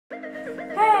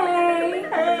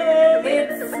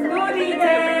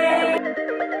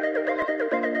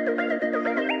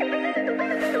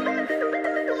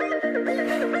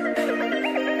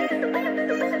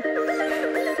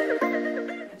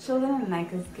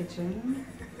kitchen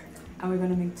and we're going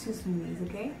to make 2 smoothies,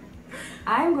 okay?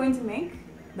 I'm going to make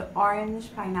the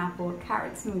orange pineapple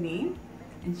carrot smoothie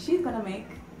and she's going to make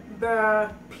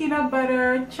the peanut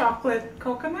butter chocolate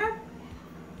coconut.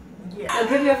 Yeah. I'll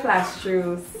give you a flash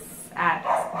juice at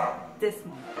this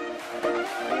moment.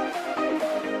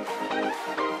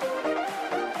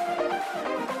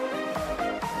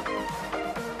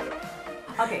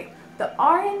 Okay, the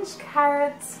orange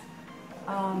carrot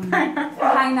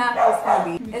pineapple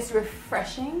smoothie is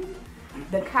refreshing.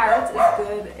 The carrot is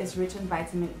good, it's rich in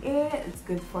vitamin A, it's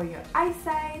good for your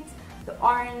eyesight. The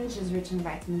orange is rich in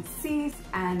vitamin C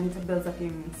and it builds up your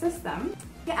immune system.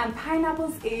 Yeah, and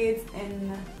pineapples aids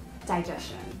in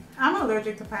digestion. I'm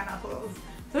allergic to pineapples,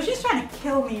 so she's trying to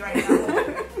kill me right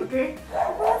now. Okay?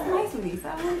 Well, that's nice of me, so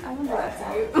I won't do that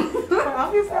to you. But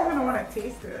obviously I'm gonna want to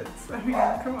taste it. So, I mean,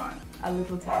 come on. A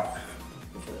little taste.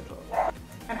 Just a little.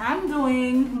 And I'm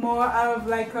doing more of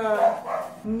like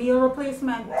a meal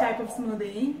replacement type of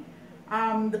smoothie.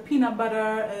 The peanut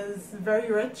butter is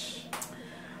very rich,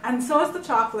 and so is the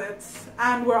chocolates,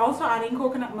 and we're also adding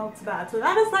coconut milk to that. So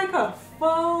that is like a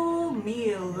full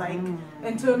meal, like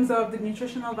in terms of the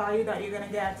nutritional value that you're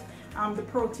gonna get, the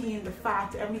protein, the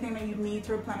fat, everything that you need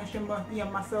to replenish your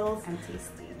muscles. And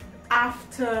tasty.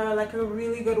 After like a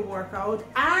really good workout,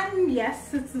 and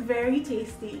yes, it's very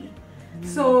tasty.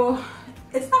 So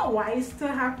it's not wise to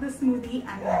have the smoothie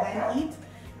and then eat,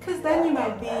 because then you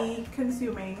might be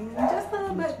consuming just a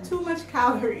little bit too much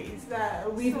calories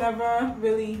that we've never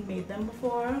really made them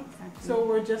before. Exactly. So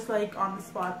we're just like on the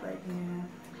spot, like,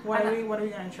 what are we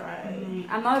gonna try?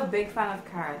 I'm not a big fan of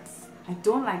carrots. I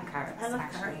don't like carrots. I love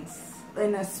actually. carrots.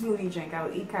 In a smoothie drink, I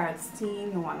would eat carrots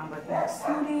steamed and whatnot, but in a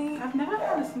smoothie, I've never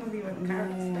had a smoothie with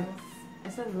carrots.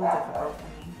 It's a little difficult for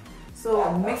me.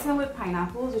 So mixing with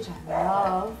pineapples, which I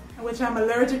love, Which I'm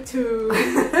allergic to.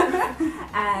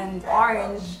 and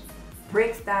orange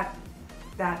breaks that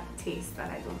taste that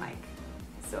I don't like.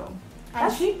 So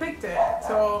And she picked it,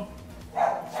 so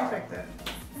she picked it.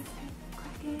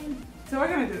 So we're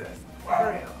gonna do this.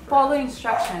 For real. Follow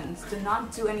instructions. Do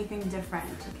not do anything different,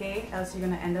 okay? Else you're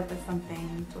gonna end up with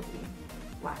something totally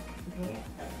whack, okay?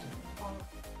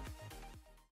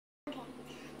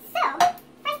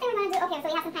 Okay, so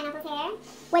we have some pineapples here,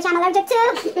 which I'm allergic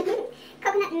to.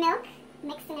 Coconut milk,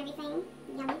 mixed and everything.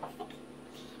 Yummy, thick.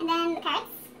 And then the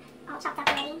carrots, all chopped up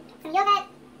already. Some yogurt,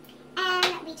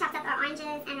 and we chopped up our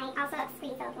oranges, and I also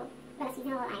squeezed a little,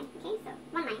 squeezing a little lime. Okay, so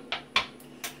 1 lime.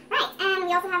 Right, and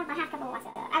we also have a half cup of water.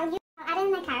 I'll add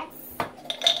in my carrots.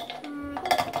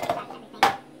 Everything.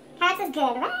 Carrots is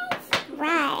good, right?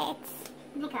 Right.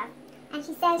 Makeup. And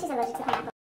she says she's allergic to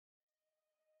pineapple.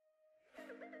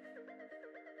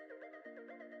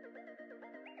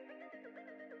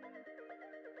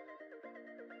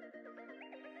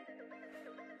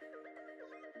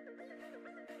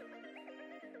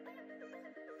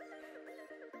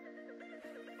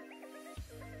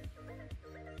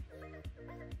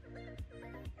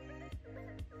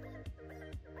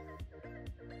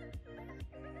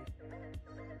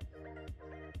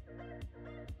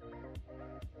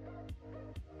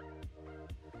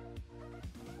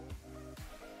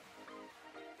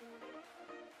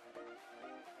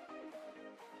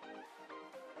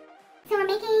 So we're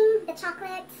making the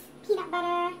chocolate, peanut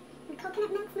butter, and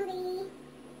coconut milk smoothie.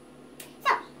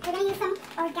 So we're going to use some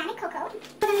organic cocoa.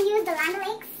 We're going to use the Land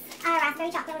O'Lakes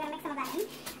raspberry chocolate. We're going to mix some of that in.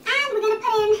 And we're going to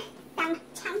put in some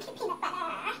chunky peanut butter.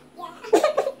 Yeah.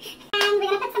 And we're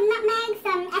going to put some nutmeg,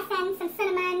 some essence, some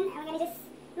cinnamon, and we're going to just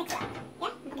mix it up. Yeah?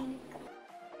 Cool.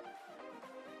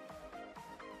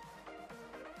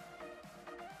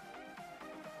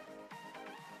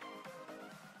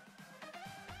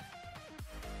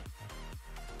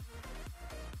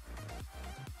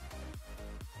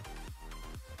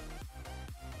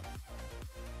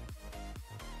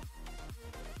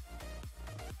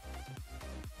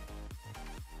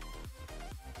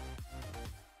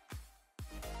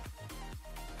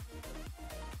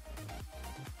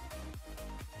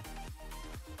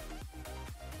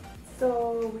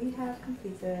 So we have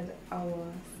completed our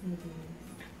smoothies.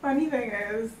 Funny thing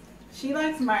is, she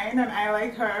likes mine and I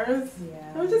like hers.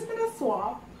 Yeah. So we're just gonna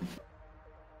swap.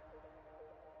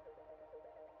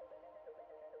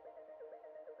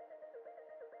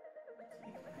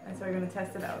 And so we're gonna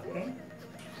test it out, okay?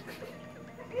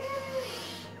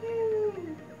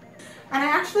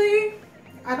 And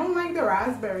I don't like the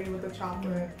raspberry with the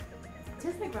chocolate. It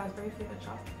tastes like raspberry flavored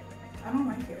chocolate. I don't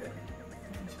like it.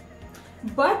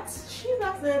 But she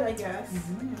loves it, I guess.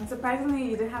 And surprisingly,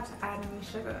 you didn't have to add any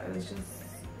sugar. It was just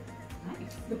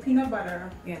nice. The peanut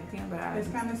butter Yeah, the peanut butter. is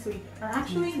kind of sweet. And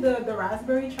actually, the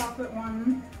raspberry chocolate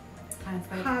one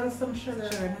has some sugar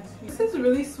in it. This is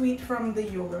really sweet from the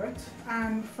yogurt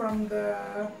and from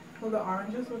the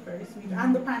oranges were very sweet,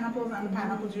 and the pineapples and the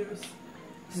pineapple juice.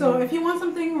 So if you want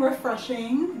something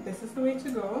refreshing, this is the way to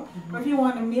go. Or if you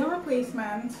want a meal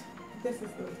replacement, this is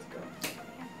the way to go.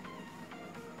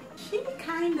 She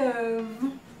kind of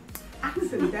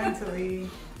accidentally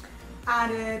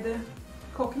added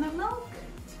coconut milk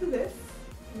to this.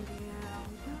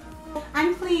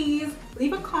 And please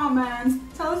leave a comment.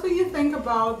 Tell us what you think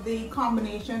about the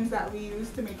combinations that we use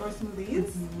to make our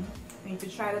smoothies. And if you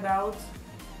tried it out,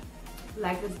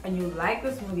 like this, and you like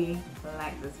the smoothie,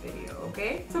 like this video,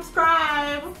 okay?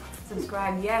 Subscribe!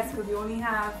 Subscribe, yes, because we only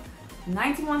have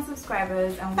 91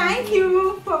 subscribers. And thank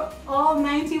you for all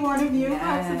 91 of you who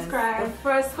have subscribed. The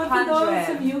first but 100. for those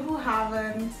of you who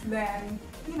haven't, then,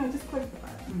 you know, just click the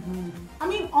button. I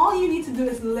mean, all you need to do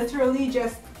is literally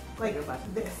just like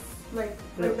this. Like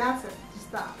that's it.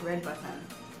 Just that. Red button.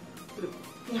 Blue.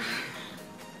 Yeah.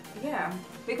 Yeah,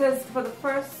 because for the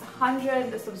first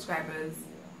 100 subscribers,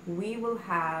 we will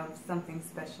have something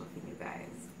special for you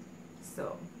guys.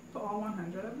 So for all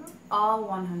 100 of them? All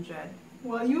 100.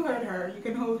 Well, you heard her. You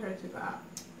can hold her to that.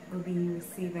 We'll be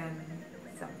receiving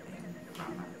something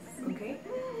from us, okay?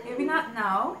 Maybe not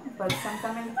now, but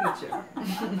sometime in the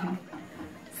future.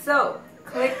 So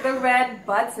click the red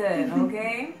button,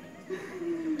 okay?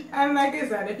 And like I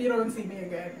said, if you don't see me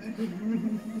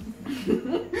again,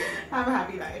 have a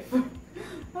happy life.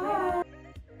 Bye.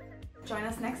 Join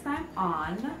us next time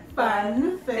on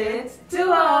Fun Fit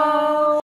Duo.